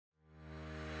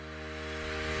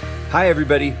Hi,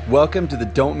 everybody. Welcome to the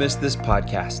Don't Miss This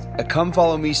podcast, a Come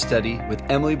Follow Me study with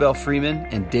Emily Bell Freeman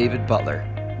and David Butler.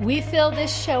 We fill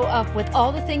this show up with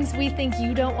all the things we think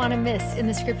you don't want to miss in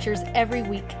the scriptures every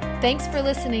week. Thanks for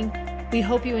listening. We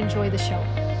hope you enjoy the show.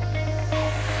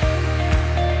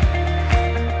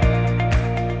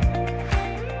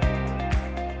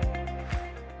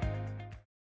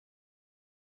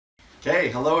 Okay,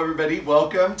 hello everybody.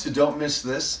 Welcome to Don't Miss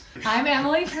This. I'm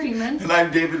Emily Freeman. And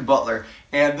I'm David Butler.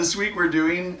 And this week we're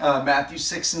doing Matthew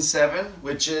 6 and 7,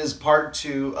 which is part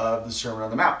 2 of the Sermon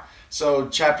on the Mount. So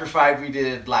chapter 5 we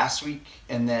did last week,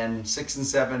 and then 6 and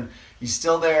 7, he's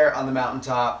still there on the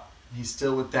mountaintop. He's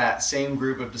still with that same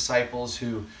group of disciples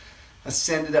who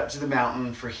ascended up to the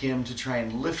mountain for him to try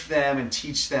and lift them and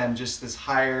teach them just this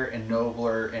higher and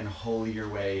nobler and holier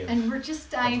way of And we're just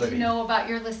dying to living. know about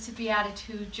your list of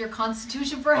Beatitudes, your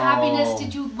Constitution for Happiness.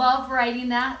 Did you love writing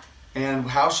that? And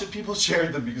how should people share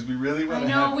them? Because we really want I to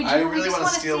know, have... we do. I We really just want to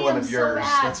wanna steal see one them of so yours.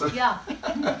 bad. That's what Yeah.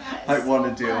 I It's want so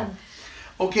to do. fun.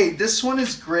 Okay, this one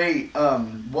is great.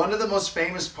 One of the most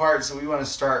famous parts that we want to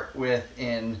start with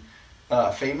in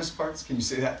famous parts, can you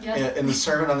say that? Yes. In the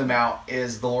Sermon on the Mount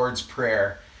is the Lord's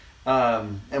Prayer.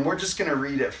 And we're just going to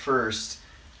read it first.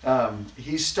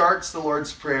 He starts the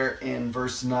Lord's Prayer in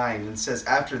verse 9 and says,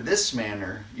 "After this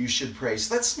manner you should pray."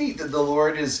 So that's neat that the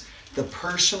Lord is the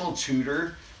personal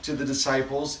tutor to the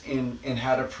disciples in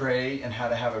how to pray and how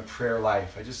to have a prayer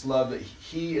life. I just love that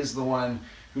he is the one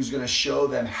who's going to show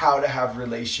them how to have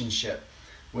relationship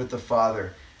with the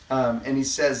Father. And he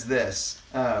says this,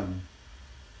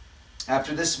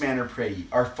 "After this manner pray ye,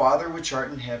 Our Father which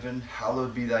art in heaven,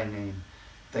 hallowed be thy name.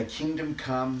 Thy kingdom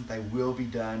come, thy will be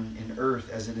done in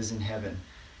earth as it is in heaven.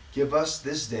 Give us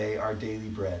this day our daily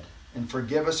bread, and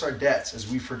forgive us our debts as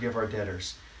we forgive our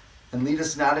debtors. And lead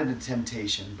us not into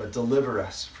temptation, but deliver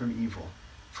us from evil.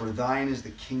 For thine is the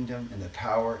kingdom and the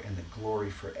power and the glory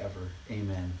forever.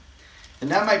 Amen."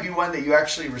 And that might be one that you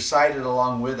actually recited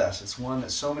along with us. It's one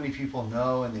that so many people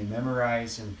know and they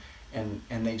memorize and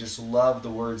they just love the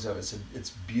words of it. It's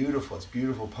beautiful. It's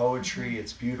beautiful poetry.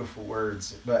 It's beautiful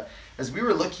words. But as we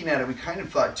were looking at it, we kind of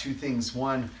thought two things.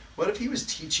 One, what if he was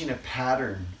teaching a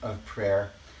pattern of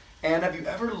prayer? And have you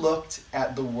ever looked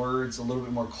at the words a little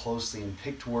bit more closely and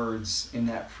picked words in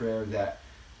that prayer that,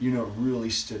 really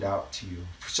stood out to you?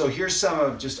 So here's some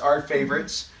of just our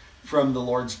favorites from the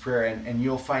Lord's Prayer, and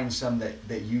you'll find some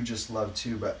that you just love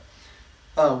too. But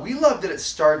we love that it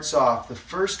starts off, the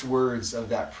first words of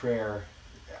that prayer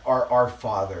are Our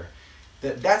Father.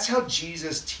 That's how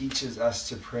Jesus teaches us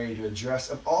to pray, to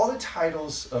address, of all the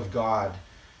titles of God,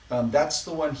 that's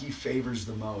the one he favors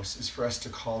the most, is for us to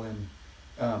call him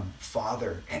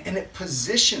Father. And it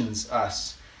positions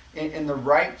us in the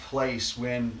right place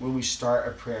when we start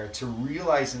a prayer, to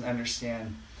realize and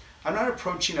understand, I'm not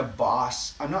approaching a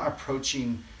boss. I'm not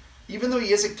approaching, even though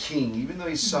he is a king, even though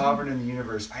he's sovereign in the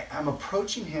universe, I'm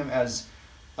approaching him as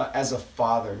a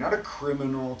father, not a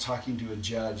criminal talking to a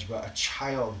judge, but a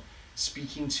child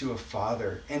speaking to a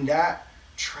father. And that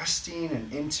trusting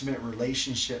and intimate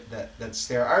relationship that's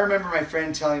there. I remember my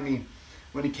friend telling me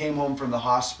when he came home from the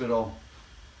hospital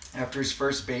after his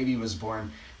first baby was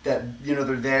born, that they're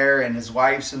there and his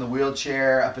wife's in the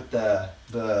wheelchair up at the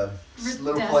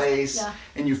little desk, place, yeah.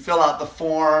 And you fill out the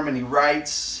form and he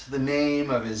writes the name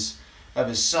of his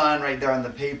son right there on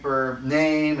the paper,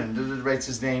 name, and writes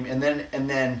his name, and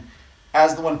then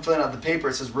as the one filling out the paper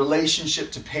it says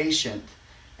relationship to patient,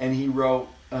 and he wrote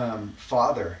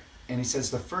Father. And he says,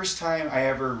 the first time I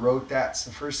ever wrote that, it's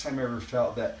the first time I ever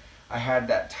felt that I had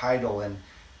that title. And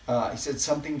he said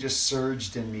something just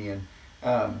surged in me.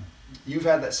 And you've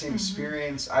had that same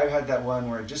experience. I've had that one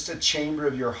where just a chamber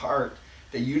of your heart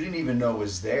that you didn't even know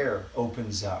was there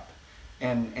opens up,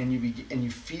 and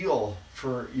you feel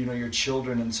for your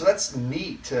children. And so that's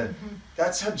neat.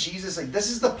 That's how Jesus, this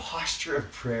is the posture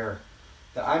of prayer,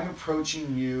 that I'm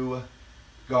approaching you,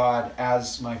 God,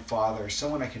 as my Father,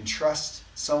 someone I can trust,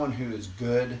 someone who is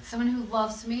good, Someone who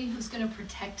loves me, who's going to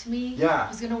protect me, Yeah.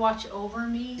 who's going to watch over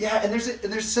me. Yeah. And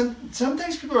there's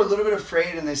sometimes people are a little bit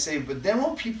afraid, and they say, but then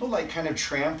won't people kind of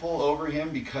trample over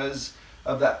him because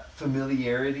of that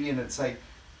familiarity? And it's like,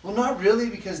 well, not really,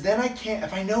 because then I can't,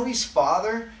 if I know he's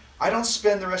Father, I don't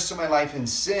spend the rest of my life in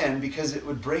sin, because it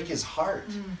would break his heart.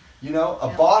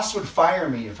 A boss would fire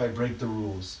me if I break the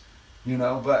rules.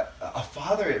 But a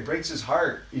father, it breaks his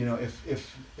heart,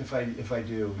 if I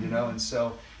do, and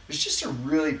so there's just a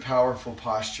really powerful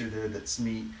posture there that's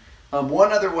neat.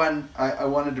 One other one I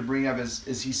wanted to bring up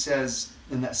is he says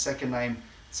in that second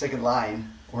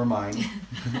line, or mine,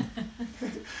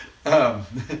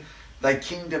 thy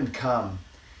kingdom come.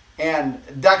 And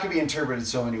that could be interpreted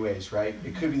so many ways, right?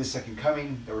 It could be the second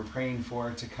coming that we're praying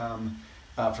for to come,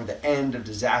 for the end of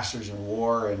disasters and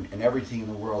war and everything in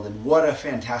the world. And what a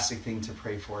fantastic thing to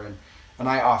pray for. And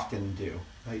I often do.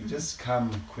 Like, just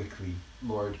come quickly,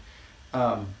 Lord.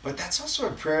 But that's also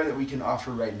a prayer that we can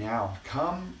offer right now.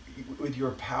 Come with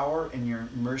your power and your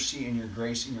mercy and your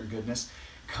grace and your goodness.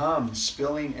 Come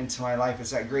spilling into my life.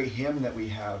 It's that great hymn that we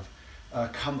have.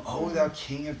 Come, O thou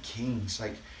King of Kings.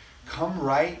 Like, come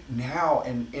right now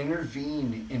and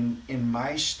intervene in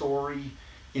my story,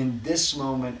 in this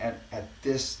moment, at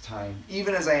this time.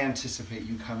 Even as I anticipate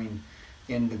you coming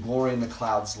in the glory in the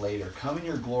clouds later. Come in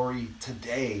your glory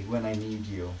today when I need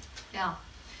you. Yeah.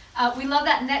 We love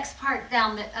that next part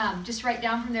down, that just right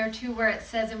down from there too, where it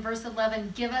says in verse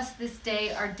 11, give us this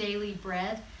day our daily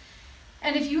bread.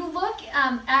 And if you look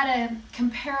at a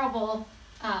comparable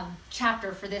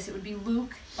chapter for this, it would be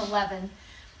Luke 11.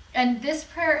 And this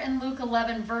prayer in Luke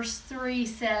 11 verse 3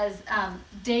 says,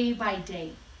 day by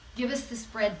day. Give us this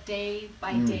bread day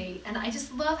by day. And I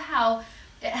just love how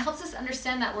it helps us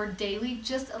understand that word daily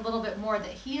just a little bit more, that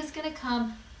he is going to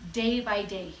come day by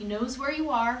day. He knows where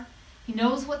you are. He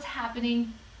knows what's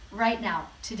happening right now,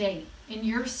 today, in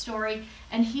your story.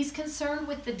 And he's concerned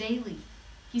with the daily.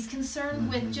 He's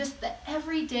concerned with just the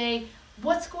everyday,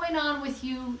 what's going on with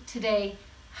you today?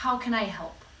 How can I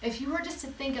help? If you were just to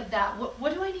think of that,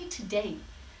 what do I need today?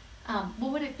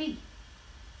 What would it be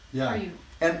for you?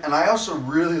 And I also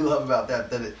really love about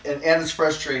that and it's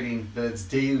frustrating that it's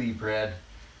daily bread,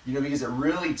 because it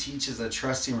really teaches a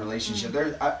trusting relationship.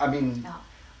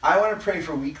 I want to pray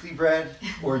for weekly bread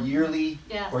or yearly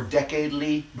or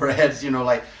decadely breads,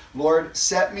 like, Lord,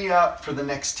 set me up for the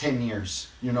next 10 years.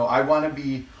 I want to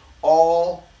be I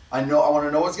want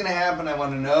to know what's going to happen. I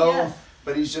want to know. Yes.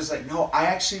 But he's just like, no, I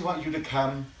actually want you to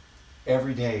come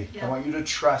every day. Yeah. I want you to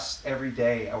trust every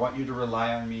day. I want you to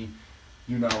rely on me,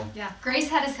 Yeah, Grace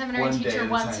had a seminary teacher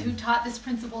once who taught this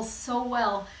principle so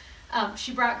well.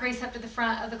 She brought Grace up to the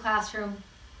front of the classroom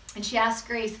and she asked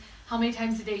Grace how many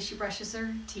times a day she brushes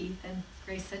her teeth, and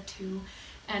Grace said 2.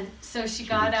 And so she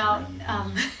got out,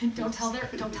 don't tell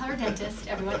her dentist,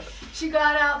 everyone. She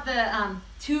got out the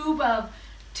tube of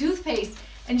toothpaste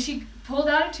and she pulled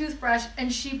out a toothbrush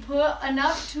and she put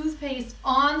enough toothpaste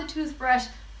on the toothbrush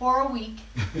for a week.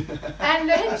 And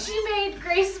then she made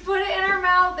Grace put it in her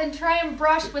mouth and try and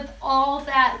brush with all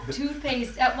that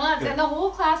toothpaste at once. And the whole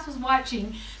class was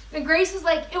watching. And Grace was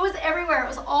like, it was everywhere. It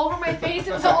was all over my face.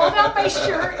 It was all down my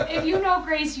shirt. If you know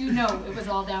Grace, you know it was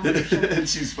all down my shirt. And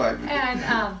she's fine with it.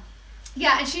 And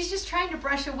and she's just trying to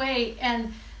brush away.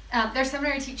 And their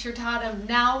seminary teacher taught him,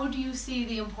 now do you see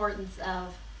the importance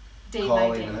of day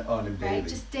by day? Right?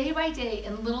 Just day by day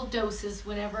in little doses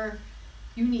whenever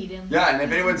you need him. Yeah, and if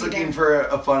anyone's looking for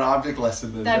a fun object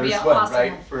lesson, then there's one, awesome,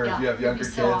 right? For if you have younger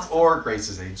kids awesome. Or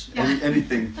Grace's age. Yeah.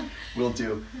 Anything will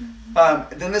do.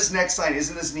 Then this next line,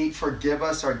 isn't this neat? Forgive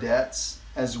us our debts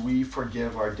as we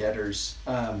forgive our debtors.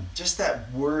 Just that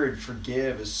word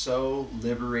forgive is so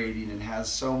liberating and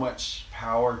has so much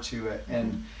power to it.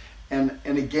 And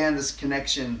again, this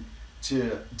connection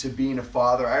to being a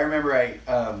father. I remember I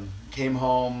came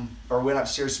home or went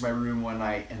upstairs to my room one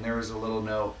night and there was a little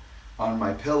note on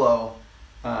my pillow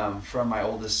from my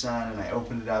oldest son, and I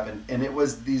opened it up and it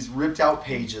was these ripped out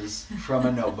pages from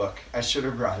a notebook. I should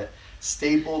have brought it,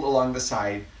 stapled along the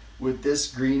side with this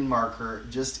green marker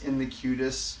just in the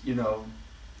cutest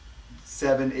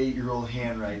 7-8-year-old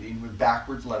handwriting with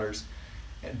backwards letters.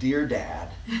 Dear Dad,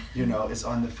 is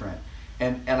on the front.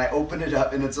 And I opened it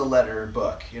up and it's a letter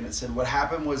book and it said, what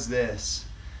happened was this.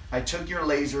 I took your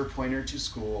laser pointer to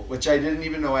school, which I didn't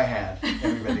even know I had,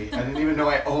 everybody. I didn't even know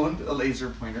I owned a laser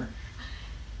pointer.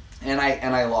 And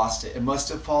I lost it. It must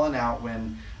have fallen out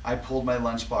when I pulled my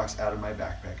lunchbox out of my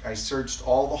backpack. I searched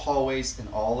all the hallways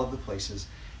and all of the places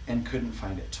and couldn't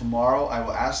find it. Tomorrow I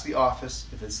will ask the office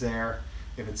if it's there.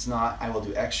 If it's not, I will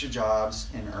do extra jobs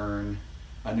and earn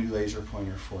a new laser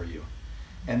pointer for you.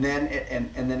 And then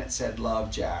it said,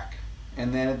 love, Jack.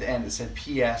 And then at the end it said,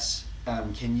 P.S.,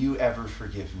 can you ever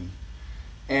forgive me?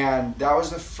 And that was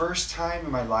the first time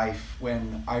in my life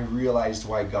when I realized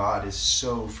why God is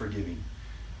so forgiving.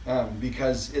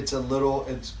 Because it's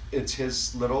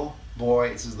his little boy,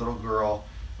 it's his little girl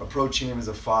approaching him as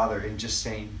a father and just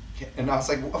saying, and I was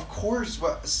like, well, of course,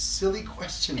 what a silly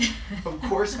question. Of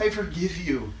course I forgive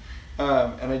you.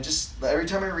 And I just, every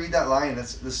time I read that line,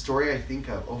 that's the story I think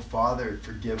of. Oh, Father,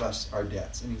 forgive us our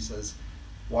debts. And he says,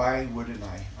 why wouldn't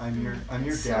I? I'm your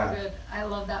dad. So good. I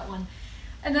love that one.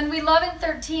 And then we love in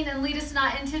 13, and lead us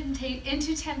not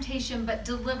into temptation, but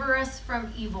deliver us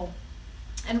from evil.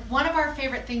 And one of our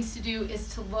favorite things to do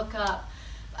is to look up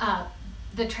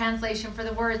the translation for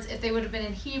the words, if they would have been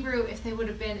in Hebrew, if they would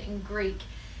have been in Greek.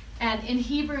 And in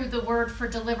Hebrew, the word for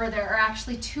deliver, there are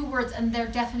actually two words, and their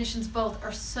definitions both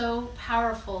are so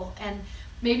powerful. And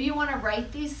maybe you want to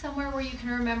write these somewhere where you can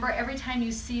remember every time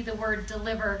you see the word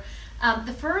deliver.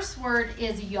 The first word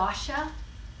is yasha.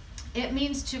 It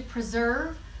means to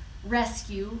preserve,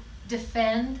 rescue,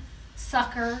 defend,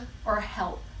 succor, or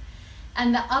help.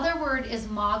 And the other word is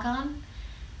magan,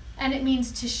 and it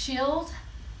means to shield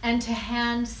and to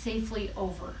hand safely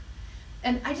over.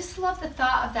 And I just love the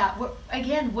thought of that.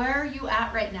 Again, where are you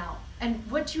at right now? And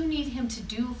what do you need him to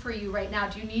do for you right now?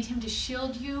 Do you need him to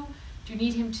shield you? Do you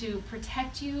need him to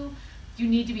protect you? Do you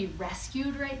need to be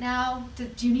rescued right now?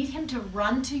 Do you need him to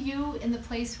run to you in the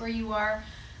place where you are?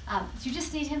 Do you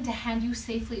just need him to hand you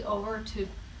safely over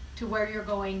to where you're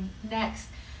going next?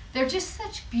 They're just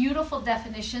such beautiful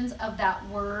definitions of that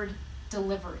word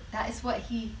delivered. That is what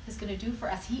he is going to do for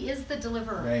us. He is the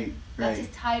deliverer. Right. That's his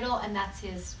title, and that's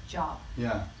his job.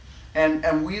 Yeah.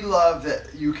 And we love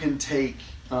that you can take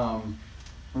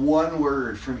one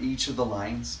word from each of the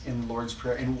lines in the Lord's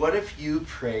Prayer. And what if you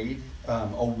prayed a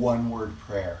one-word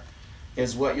prayer?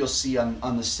 Is what you'll see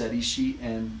on the study sheet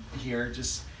and here,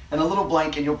 and a little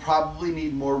blank, and you'll probably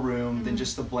need more room than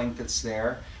just the blank that's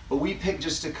there. But we picked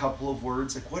just a couple of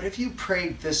words. Like, what if you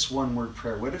prayed this one-word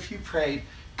prayer? What if you prayed,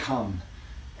 come?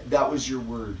 That was your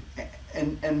word.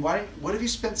 And what if you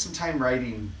spent some time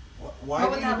writing? Why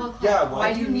what would that look like? Yeah,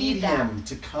 why do you need him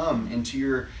to come into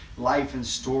your life and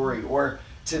story? Or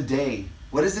today,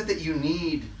 what is it that you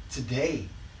need today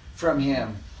from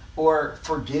him? Or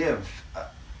forgive.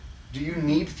 Do you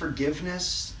need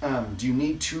forgiveness? Do you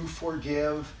need to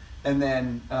forgive? And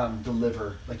then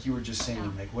deliver, like you were just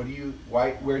saying. Like, where do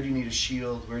you need a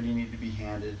shield? Where do you need to be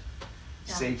handed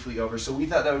safely over? So we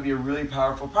thought that would be a really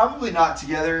powerful, probably not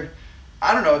together.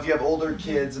 I don't know, if you have older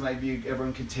kids, it might be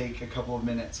everyone could take a couple of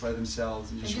minutes by themselves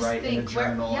and just write in a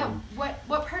journal.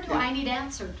 What prayer do I need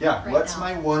answered? Yeah, right what's now?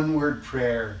 my one word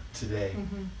prayer today?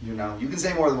 You know, you can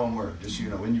say more than one word, just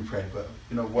when you pray. But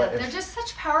what? They're just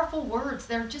such powerful words.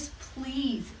 They're just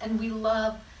pleas, and we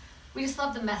just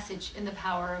love the message and the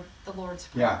power of the Lord's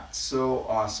Prayer. Yeah, so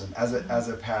awesome as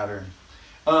a pattern.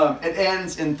 It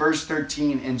ends in verse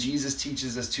 13, and Jesus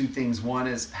teaches us two things. One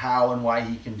is how and why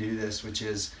he can do this, which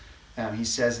is, he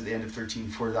says at the end of 13,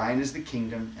 for thine is the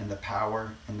kingdom and the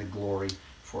power and the glory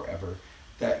forever.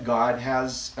 That God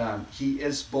has, he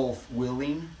is both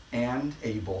willing and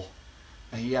able.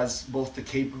 He has both the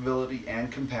capability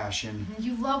and compassion.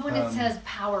 You love when it says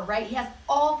power, right? He has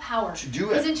all power. To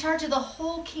do it. He's in charge of the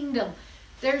whole kingdom.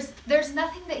 There's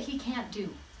nothing that he can't do.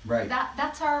 Right.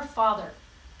 That's our Father.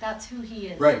 That's who he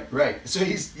is. Right. So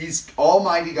he's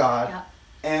Almighty God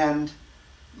and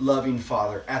loving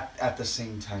Father at the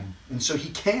same time. And so he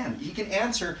can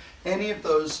answer any of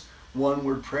those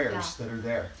one-word prayers that are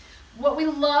there. What we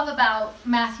love about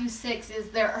Matthew 6 is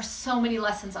there are so many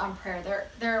lessons on prayer.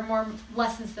 There are more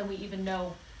lessons than we even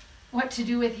know what to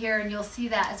do with here, and you'll see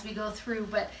that as we go through.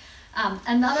 But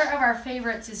another of our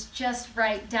favorites is just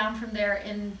right down from there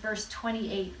in verse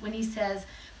 28 when he says,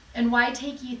 and why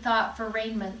take ye thought for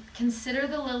raiment? Consider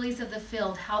the lilies of the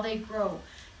field, how they grow.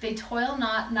 They toil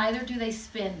not, neither do they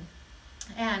spin.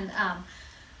 And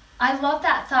I love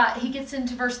that thought. He gets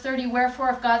into verse 30, wherefore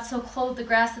if God so clothe the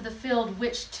grass of the field,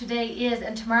 which today is,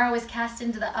 and tomorrow is cast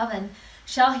into the oven,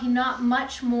 shall he not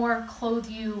much more clothe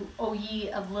you, O ye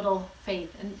of little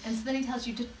faith? And so then he tells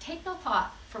you to take no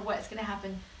thought for what's going to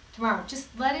happen tomorrow. Just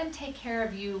let him take care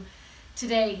of you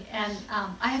today. And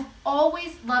I have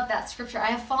always loved that scripture. I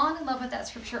have fallen in love with that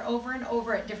scripture over and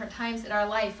over at different times in our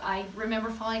life. I remember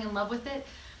falling in love with it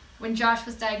when Josh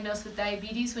was diagnosed with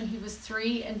diabetes when he was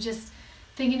 3, and just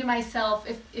thinking to myself,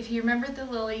 if he remembered the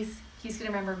lilies, he's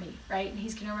going to remember me, right? And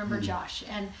he's going to remember Josh.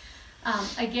 And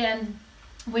again,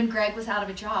 when Greg was out of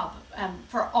a job,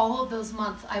 for all of those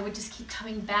months, I would just keep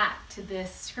coming back to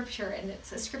this scripture. And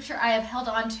it's a scripture I have held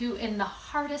on to in the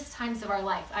hardest times of our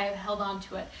life. I have held on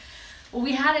to it. Well,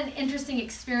 we had an interesting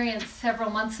experience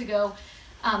several months ago.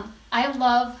 I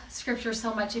love scripture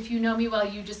so much. If you know me well,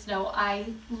 you just know I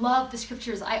love the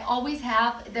scriptures. I always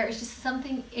have. There is just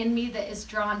something in me that is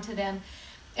drawn to them.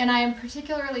 And I am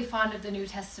particularly fond of the New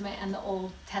Testament and the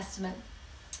Old Testament.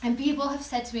 And people have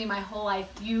said to me my whole life,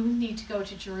 you need to go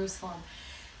to Jerusalem.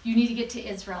 You need to get to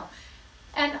Israel.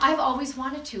 And I've always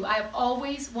wanted to. I've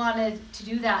always wanted to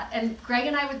do that. And Greg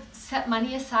and I would set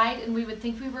money aside, and we would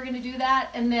think we were going to do that,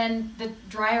 and then the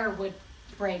dryer would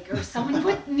break, or someone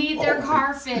would need their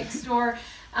car fixed, or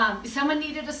someone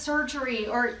needed a surgery,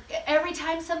 or every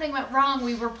time something went wrong,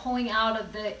 we were pulling out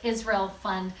of the Israel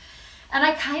fund. And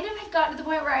I kind of had gotten to the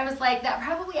point where I was like, that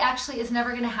probably actually is never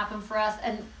going to happen for us.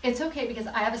 And it's okay because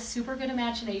I have a super good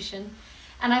imagination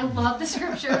and I love the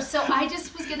scripture. So I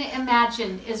just was going to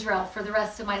imagine Israel for the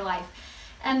rest of my life.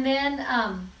 And then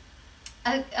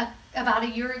about a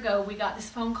year ago, we got this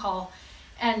phone call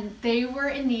and they were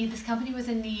in need, this company was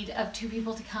in need of 2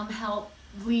 people to come help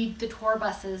lead the tour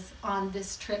buses on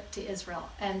this trip to Israel.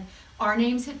 And our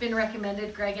names had been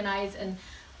recommended, Greg and I's, and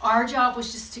our job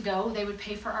was just to go. They would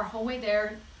pay for our whole way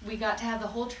there. We got to have the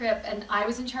whole trip, and I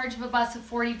was in charge of a bus of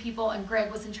 40 people, and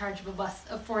Greg was in charge of a bus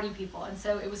of 40 people. And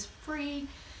so it was free,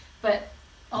 but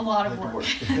a lot of work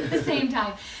at the same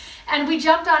time. And we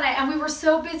jumped on it, and we were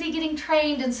so busy getting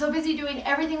trained and so busy doing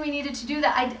everything we needed to do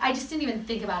that I just didn't even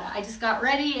think about it. I just got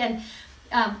ready, and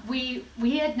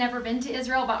we had never been to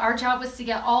Israel, but our job was to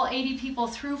get all 80 people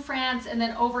through France and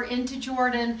then over into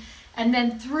Jordan, and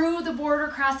then through the border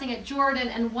crossing at Jordan.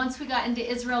 And once we got into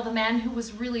Israel, the man who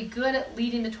was really good at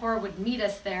leading the tour would meet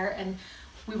us there, and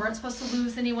we weren't supposed to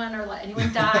lose anyone or let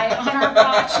anyone die on our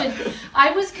watch. And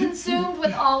I was consumed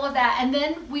with all of that. And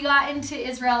then we got into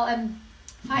Israel, and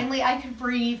finally I could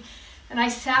breathe, and I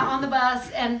sat on the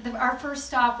bus, and our first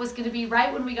stop was going to be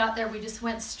right when we got there. We just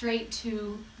went straight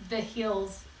to the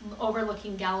hills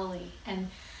overlooking Galilee, and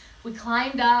we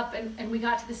climbed up, and we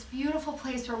got to this beautiful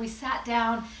place where we sat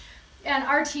down. And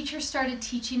our teacher started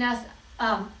teaching us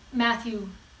Matthew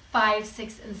 5,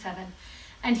 6, and 7.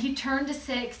 And he turned to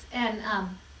 6 and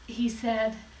he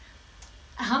said,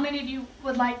 how many of you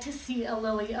would like to see a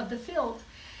lily of the field?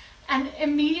 And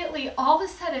immediately, all of a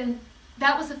sudden,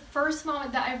 that was the first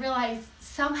moment that I realized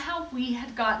somehow we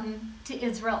had gotten to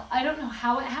Israel. I don't know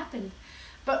how it happened,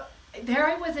 but there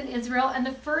I was in Israel, and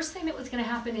the first thing that was going to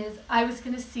happen is I was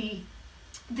going to see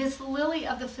this lily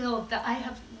of the field that I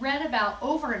have read about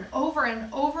over and over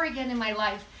and over again in my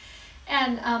life.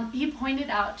 And he pointed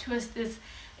out to us this,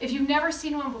 if you've never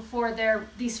seen one before, they're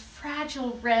these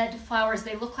fragile red flowers.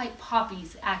 They look like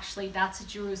poppies, actually. That's a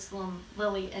Jerusalem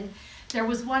lily. And there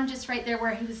was one just right there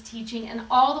where he was teaching, and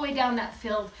all the way down that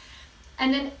field.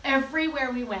 And then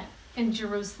everywhere we went in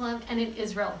Jerusalem and in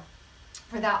Israel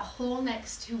for that whole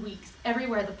next 2 weeks,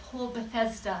 everywhere, the pool of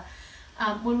Bethesda,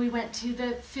 when we went to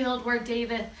the field where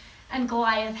David and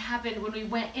Goliath happened, when we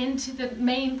went into the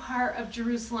main part of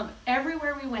Jerusalem,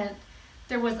 everywhere we went,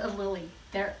 there was a lily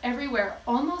there, everywhere,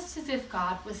 almost as if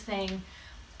God was saying,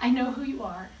 I know who you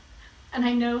are, and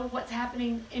I know what's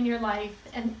happening in your life,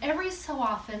 and every so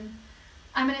often,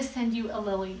 I'm going to send you a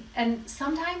lily. And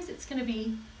sometimes it's going to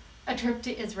be a trip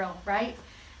to Israel, right?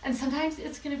 And sometimes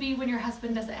it's going to be when your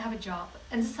husband doesn't have a job.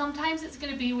 And sometimes it's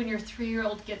going to be when your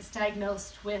 3-year-old gets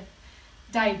diagnosed with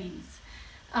diabetes.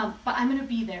 But I'm going to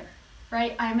be there,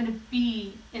 right? I'm going to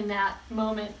be in that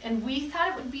moment. And we thought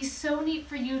it would be so neat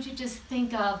for you to just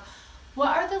think of,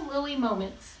 what are the lily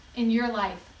moments in your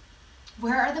life?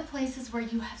 Where are the places where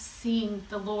you have seen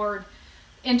the Lord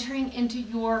entering into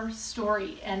your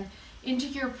story and into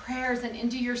your prayers and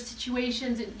into your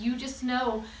situations, and you just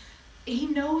know he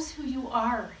knows who you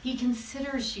are. He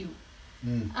considers you.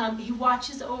 He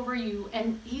watches over you,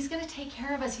 and he's going to take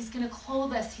care of us. He's going to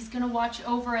clothe us. He's going to watch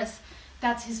over us.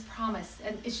 That's his promise,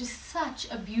 and it's just such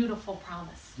a beautiful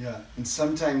promise. Yeah, and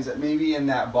sometimes maybe in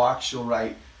that box you'll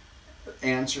write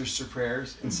answers to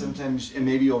prayers, and sometimes, and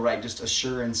maybe you'll write just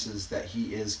assurances that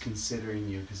he is considering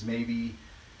you, because maybe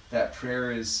that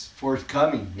prayer is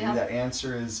forthcoming. Maybe that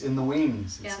answer is in the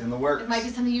wings. It's in the works. It might be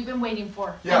something you've been waiting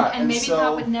for. Yeah, and maybe so,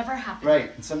 thought would never happen.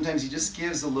 Right. And sometimes he just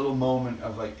gives a little moment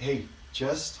of like, hey,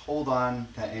 just hold on.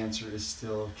 That answer is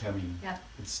still coming. Yeah.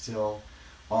 It's still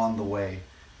on the way.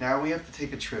 Now we have to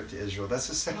take a trip to Israel. That's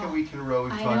the second week in a row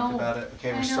we've talked about it.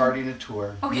 Okay, we're starting a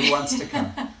tour. Okay. Who wants to come?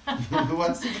 Who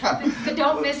wants to come? But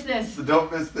don't miss this. So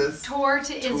don't miss this. Tour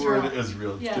to Israel. Tour to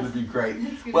Israel. It's Yes. going to be great.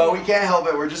 Well, we can't help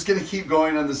it. We're just going to keep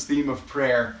going on this theme of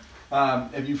prayer.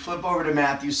 If you flip over to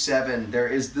Matthew 7, there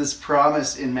is this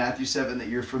promise in Matthew 7 that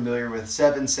you're familiar with,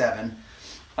 7:7,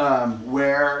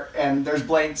 where, and there's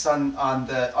blanks on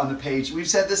the page. We've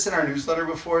said this in our newsletter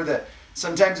before, that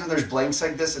sometimes when there's blanks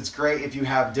like this, it's great if you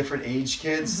have different age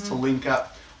kids to link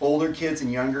up older kids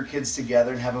and younger kids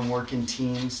together and have them work in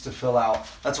teams to fill out.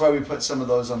 That's why we put some of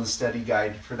those on the study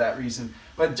guide for that reason.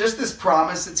 But just this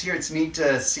promise that's here, it's neat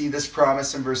to see this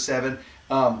promise in verse 7,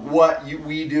 what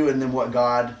we do and then what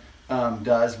God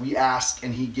does. We ask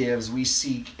and he gives, we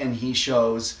seek and he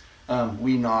shows,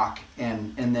 we knock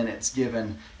and then it's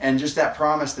given. And just that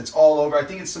promise that's all over. I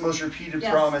think it's the most repeated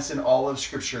promise in all of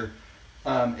Scripture.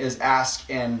 Is ask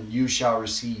and you shall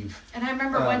receive. And I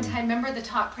remember one time, the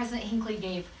talk President Hinckley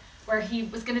gave where he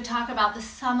was going to talk about the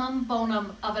summum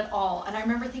bonum of it all. And I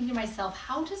remember thinking to myself,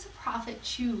 how does a prophet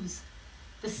choose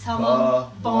the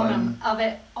summum bonum of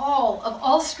it all, of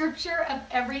all scripture, of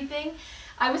everything.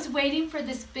 I was waiting for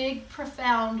this big,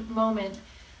 profound moment,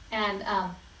 and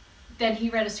then he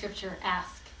read a scripture,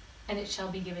 ask, and it shall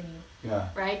be given you. Yeah.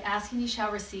 Right? Ask and you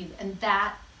shall receive. And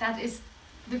that is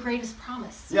the greatest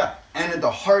promise. Yeah. And at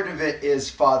the heart of it is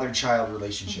father-child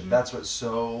relationship. That's what's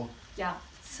so,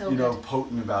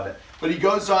 potent about it. But he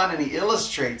goes on and he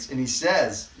illustrates and he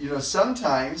says,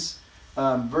 sometimes,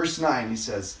 verse 9, he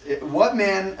says, what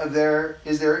man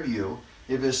is there of you,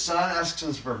 if his son asks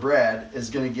him for bread, is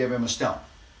going to give him a stone?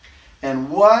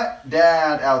 And what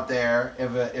dad out there,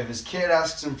 if his kid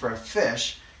asks him for a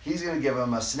fish, he's going to give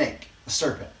him a snake, a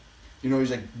serpent?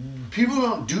 He's like, people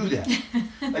don't do that.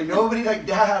 Like, nobody like,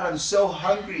 Dad, I'm so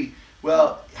hungry.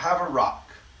 Well, have a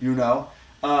rock,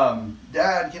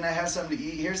 Dad, can I have something to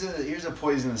eat? Here's a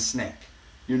poisonous snake.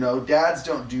 Dads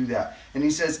don't do that. And he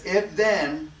says, if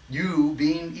then you,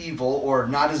 being evil, or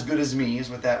not as good as me, is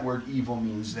what that word evil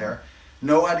means there,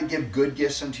 know how to give good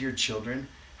gifts unto your children,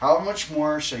 how much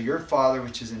more shall your Father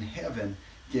which is in heaven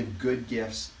give good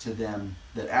gifts to them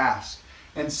that ask?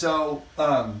 And so,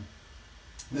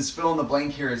 this fill in the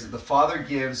blank here is that the Father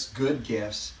gives good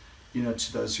gifts,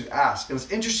 to those who ask. And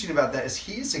what's interesting about that is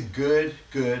He's a good,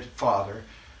 good Father,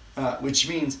 which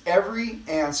means every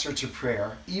answer to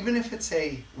prayer, even if it's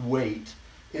a wait,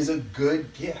 is a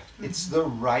good gift. It's the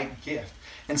right gift.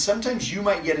 And sometimes you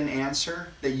might get an answer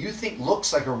that you think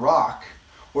looks like a rock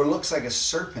or looks like a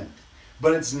serpent,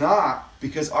 but it's not,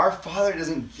 because our Father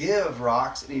doesn't give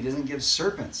rocks and He doesn't give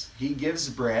serpents. He gives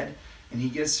bread and He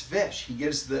gives fish. He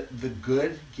gives the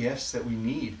good gifts that we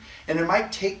need. And it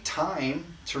might take time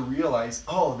to realize,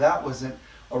 that wasn't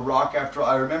a rock after all.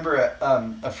 I remember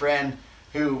a friend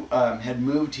who had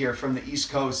moved here from the East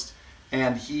Coast,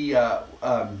 and he had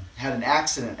an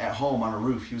accident at home on a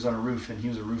roof. He was on a roof, and he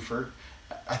was a roofer.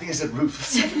 I think I said roof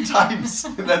 7 times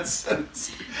in that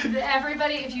sentence.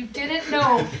 Everybody, if you didn't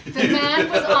know, the man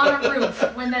was on a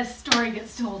roof when that story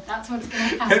gets told. That's what's going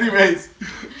to happen. Anyways,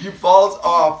 he falls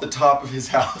off the top of his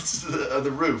house,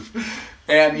 the roof,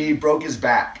 and he broke his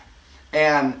back.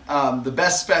 And the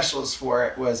best specialist for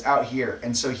it was out here.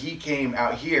 And so he came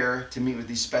out here to meet with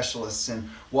these specialists. And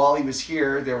while he was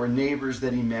here, there were neighbors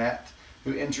that he met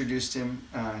who introduced him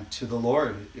to the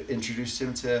Lord, introduced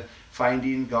him to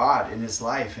finding God in his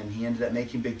life. And he ended up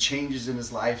making big changes in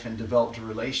his life and developed a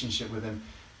relationship with Him.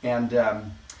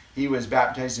 And he was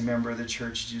baptized a member of the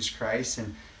Church of Jesus Christ.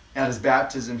 And at his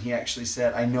baptism, he actually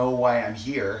said, I know why I'm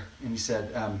here. And he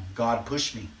said, God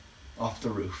pushed me off the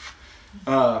roof.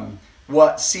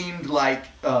 What seemed like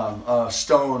a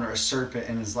stone or a serpent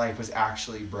in his life was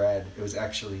actually bread. It was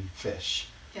actually fish.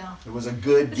 Yeah. It was a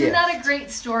good gift. Isn't that a great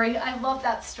story? I love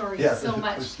that story so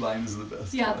much. The first line is the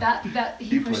best. Yeah, that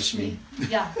he pushed me.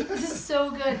 Yeah, this is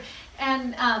so good.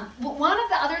 And one of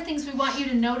the other things we want you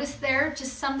to notice there,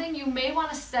 just something you may want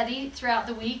to study throughout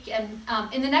the week. And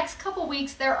in the next couple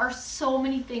weeks, there are so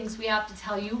many things we have to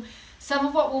tell you. Some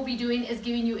of what we'll be doing is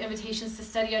giving you invitations to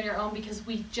study on your own, because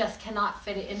we just cannot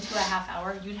fit it into a half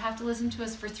hour. You'd have to listen to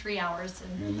us for 3 hours.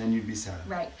 And then you'd be sad.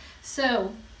 Right.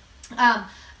 So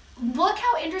look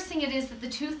how interesting it is that the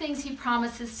two things He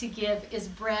promises to give is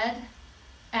bread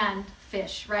and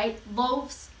fish, right?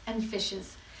 Loaves and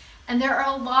fishes. And there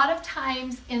are a lot of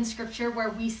times in Scripture where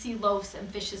we see loaves and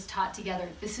fishes taught together.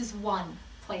 This is one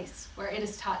place where it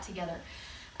is taught together.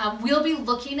 We'll be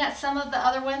looking at some of the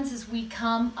other ones as we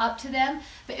come up to them.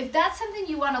 But if that's something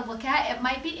you want to look at, it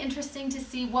might be interesting to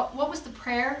see what was the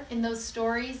prayer in those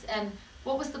stories and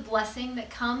what was the blessing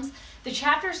that comes. The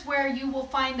chapters where you will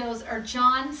find those are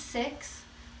John 6,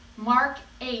 Mark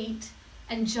 8,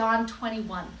 and John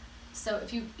 21. So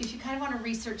if you kind of want to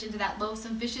research into that, loaves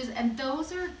and fishes, and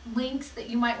those are links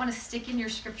that you might want to stick in your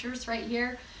scriptures right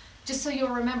here, just so you'll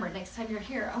remember next time you're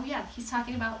here. Oh yeah, he's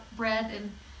talking about bread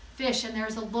and fish, and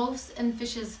there's a loaves and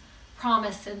fishes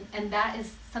promise, and that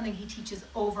is something He teaches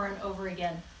over and over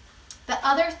again. The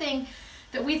other thing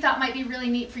that we thought might be really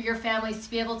neat for your families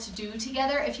to be able to do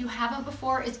together, if you haven't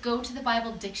before, is go to the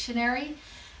Bible dictionary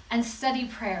and study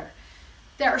prayer.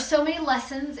 There are so many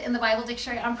lessons in the Bible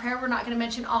dictionary on prayer. We're not going to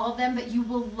mention all of them, but you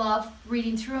will love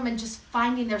reading through them and just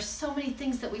finding there's so many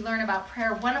things that we learn about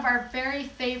prayer. One of our very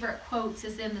favorite quotes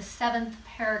is in the 7th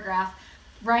paragraph,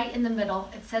 right in the middle.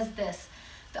 It says this: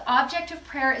 the object of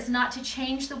prayer is not to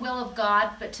change the will of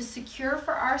God, but to secure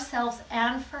for ourselves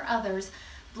and for others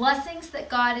blessings that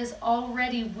God is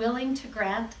already willing to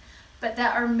grant, but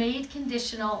that are made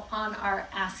conditional on our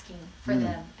asking for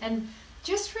them. And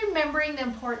just remembering the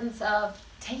importance of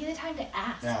taking the time to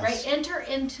ask, right? Enter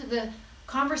into the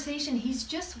conversation. He's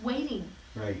just waiting,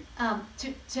 right,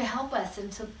 to help us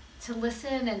and to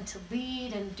listen and to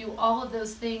lead and do all of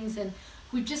those things, and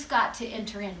we've just got to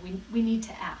enter in. We need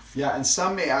to ask. Yeah, and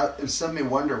some may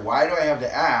wonder, why do I have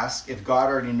to ask if God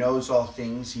already knows all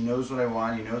things? He knows what I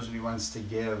want. He knows what he wants to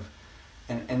give.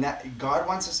 And that God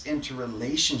wants us into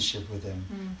relationship with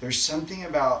him. There's something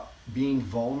about being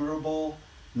vulnerable,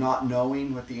 not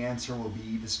knowing what the answer will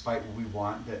be despite what we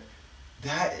want,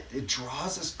 that it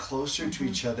draws us closer to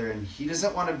each other. And he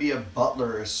doesn't want to be a butler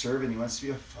or a servant. He wants to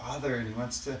be a father, and he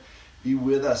wants to be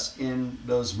with us in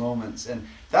those moments. And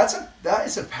that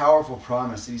is a powerful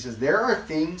promise. He says there are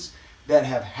things that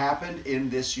have happened in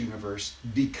this universe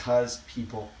because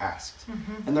people asked.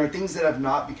 And there are things that have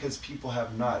not because people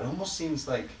have not. It almost seems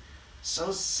like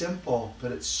so simple,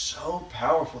 but it's so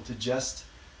powerful to just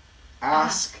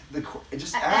ask.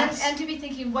 And to be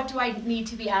thinking, what do I need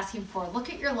to be asking for?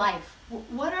 Look at your life.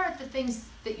 What are the things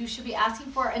that you should be asking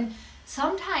for? And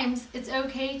sometimes it's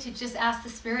okay to just ask the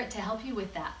Spirit to help you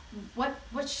with that.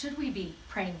 What should we be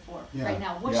praying for right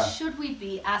now? What should we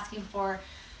be asking for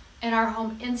in our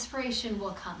home? Inspiration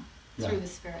will come through the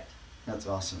Spirit. That's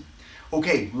awesome.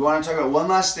 Okay, we want to talk about one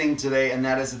last thing today, and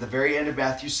that is at the very end of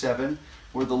Matthew 7,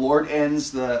 where the Lord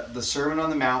ends the Sermon on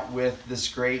the Mount with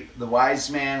the wise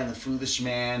man and the foolish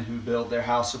man who build their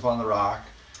house upon the rock.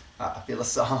 I feel a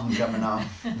song coming on,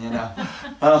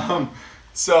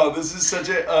 So this is such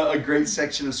a great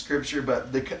section of Scripture,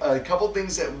 but a couple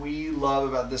things that we love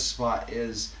about this spot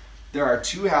is there are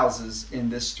two houses in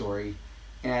this story,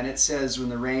 and it says when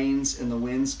the rains and the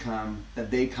winds come,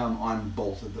 that they come on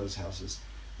both of those houses.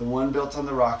 The one built on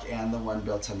the rock and the one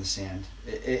built on the sand.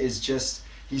 It is just,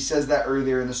 he says that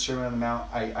earlier in the Sermon on the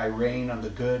Mount, I rain on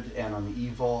the good and on the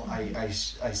evil. I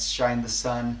shine the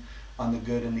sun on the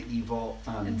good and the evil.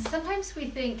 And sometimes we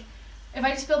think, if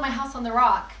I just build my house on the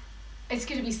rock, it's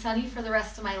going to be sunny for the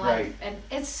rest of my life. Right. And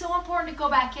it's so important to go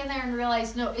back in there and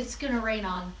realize, no, it's going to rain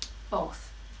on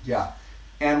both. Yeah.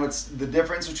 And what's the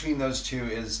difference between those two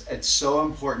is it's so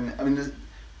important. I mean,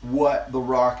 what the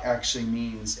rock actually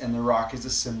means, and the rock is a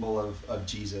symbol of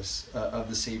Jesus, of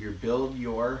the Savior. Build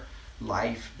your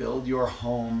life, build your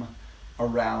home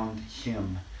around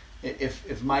him.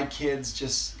 If my kids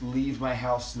just leave my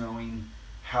house knowing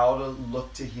how to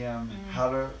look to him,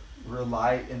 how to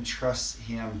rely and trust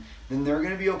him, then they're going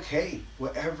to be okay.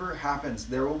 Whatever happens,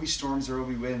 there will be storms, there will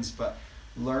be winds, but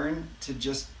learn to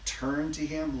just turn to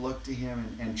him, look to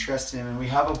him, and trust him. And we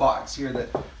have a box here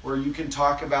where you can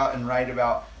talk about and write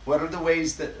about what are the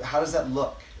ways how does that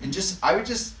look? And I would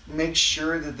just make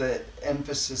sure that the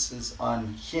emphasis is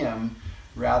on him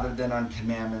rather than on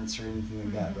commandments or anything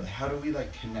like that. But how do we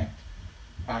connect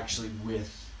actually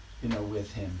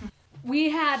with him?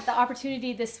 We had the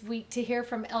opportunity this week to hear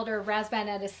from Elder Razban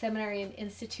at a seminary and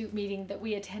institute meeting that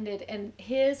we attended, and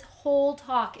his whole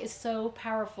talk is so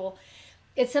powerful.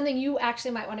 It's something you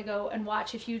actually might want to go and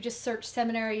watch. If you just search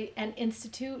Seminary and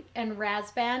Institute and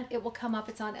Razban, it will come up.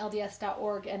 It's on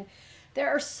LDS.org, and there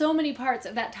are so many parts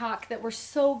of that talk that were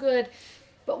so good.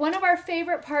 But one of our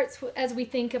favorite parts as we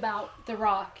think about the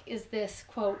rock is this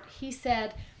quote. He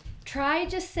said, "Try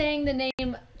just saying the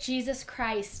name Jesus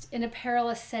Christ in a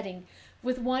perilous setting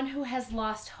with one who has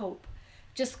lost hope.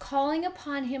 Just calling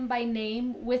upon him by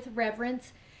name with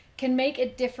reverence can make a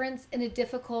difference in a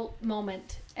difficult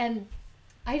moment." And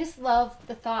I just love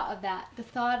the thought of that, the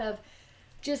thought of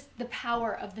just the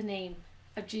power of the name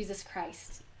of Jesus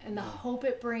Christ and the hope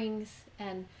it brings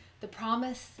and the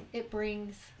promise it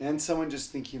brings. And someone just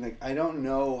thinking I don't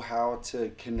know how to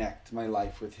connect my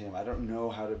life with him. I don't know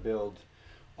how to build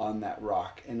on that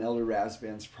rock. And Elder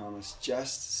Razban's promise,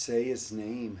 just say his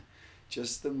name.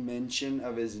 Just the mention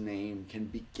of his name can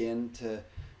begin to,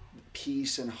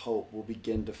 peace and hope will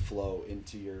begin to flow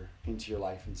into your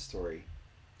life and story.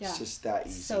 Yeah, it's just that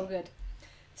easy. So good.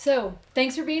 So,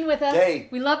 thanks for being with us. Hey.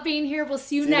 We love being here. We'll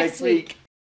see you next week.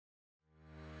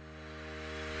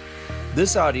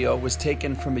 This audio was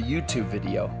taken from a YouTube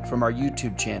video from our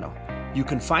YouTube channel. You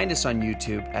can find us on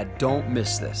YouTube at Don't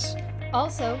Miss This.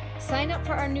 Also, sign up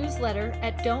for our newsletter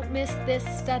at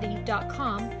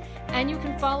don'tmissthisstudy.com, and you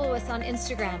can follow us on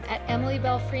Instagram at Emily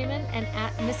Bell Freeman and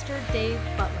at Mr. Dave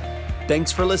Butler.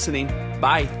 Thanks for listening.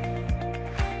 Bye.